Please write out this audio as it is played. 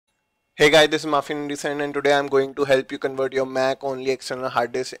Hey guys, this is Muffin Design and today I'm going to help you convert your Mac only external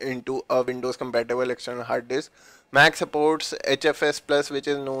hard disk into a Windows compatible external hard disk. Mac supports HFS Plus, which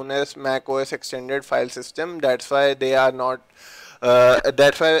is known as Mac OS Extended File System. That's why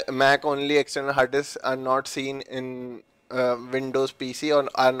Mac only external hard disks are not seen in Windows PC or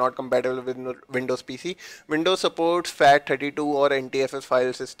are not compatible with Windows PC. Windows supports FAT32 or NTFS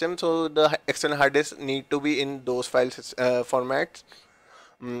file system, so the external hard disk need to be in those formats.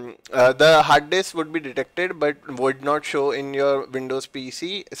 The hard disk would be detected but would not show in your Windows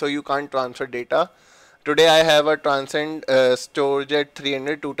PC, so you can't transfer data. Today I have a Transcend storage at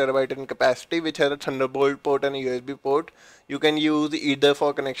 300 2 TB in capacity, which has a Thunderbolt port and a USB port. You can use either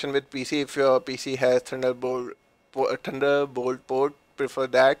for connection with PC if your PC has Thunderbolt port. Prefer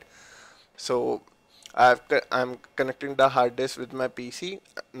that. So I'm connecting the hard disk with my PC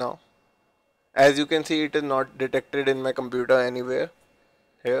now. As you can see, it is not detected in my computer anywhere.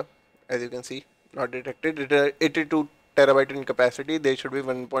 Here, as you can see, not detected. It is 82 TB in capacity. There should be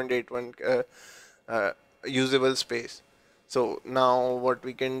 1.81 usable space. So now what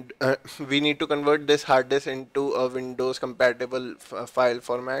we can we need to convert this hard disk into a Windows compatible file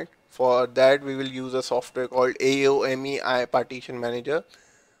format. For that we will use a software called AOMEI Partition Manager.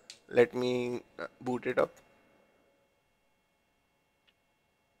 Let me boot it up.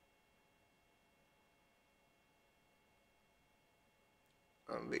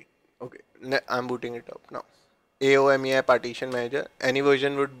 Wait, okay, I'm booting it up now. AOMEI Partition Manager. Any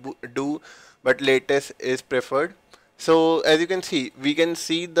version would do, but latest is preferred. So as you can see, we can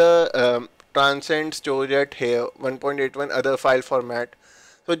see the transient storage at here 1.81 other file format.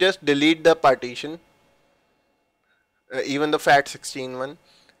 So just delete the partition, even the FAT16 one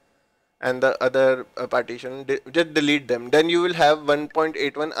and the other partition. Just delete them. Then you will have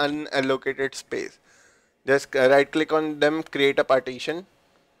 1.81 unallocated space. Just right click on them, create a partition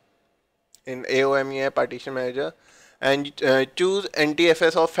in AOMEI Partition Manager, and choose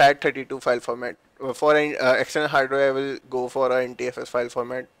NTFS or FAT32 file format. For external hardware, I will go for a NTFS file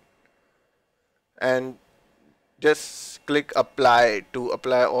format, and just click apply to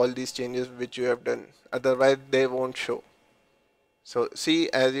apply all these changes which you have done. Otherwise, they won't show. So see,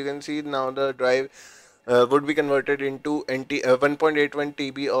 as you can see now, the drive would be converted into 1.81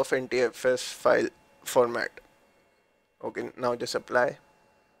 TB of NTFS file format. Okay, now just apply.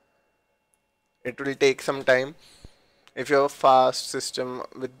 It will take some time. If you have a fast system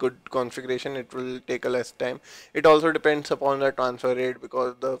with good configuration, it will take a less time. It also depends upon the transfer rate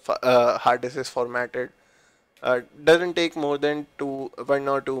because the hard disk is formatted. Doesn't take more than 1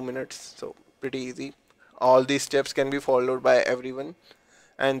 or 2 minutes, so pretty easy. All these steps can be followed by everyone,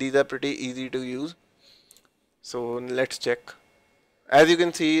 and these are pretty easy to use. So let's check. As you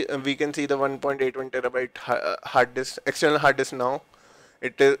can see, we can see the 1.81 TB hard disk, external hard disk now.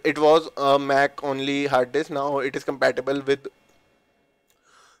 It was a Mac only hard disk. Now it is compatible with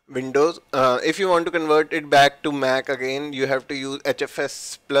Windows. If you want to convert it back to Mac again, you have to use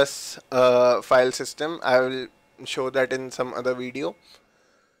HFS plus file system. I will show that in some other video.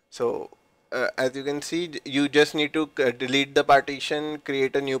 So as you can see, you just need to delete the partition,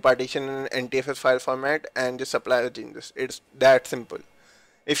 create a new partition in NTFS file format, and just apply the changes. It's that simple.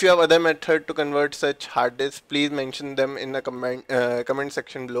 If you have other method to convert such hard disks, please mention them in the comment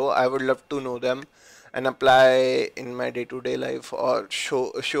section below. I would love to know them and apply in my day-to-day life, or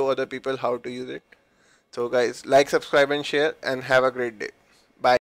show other people how to use it. So guys, like, subscribe and share, and have a great day.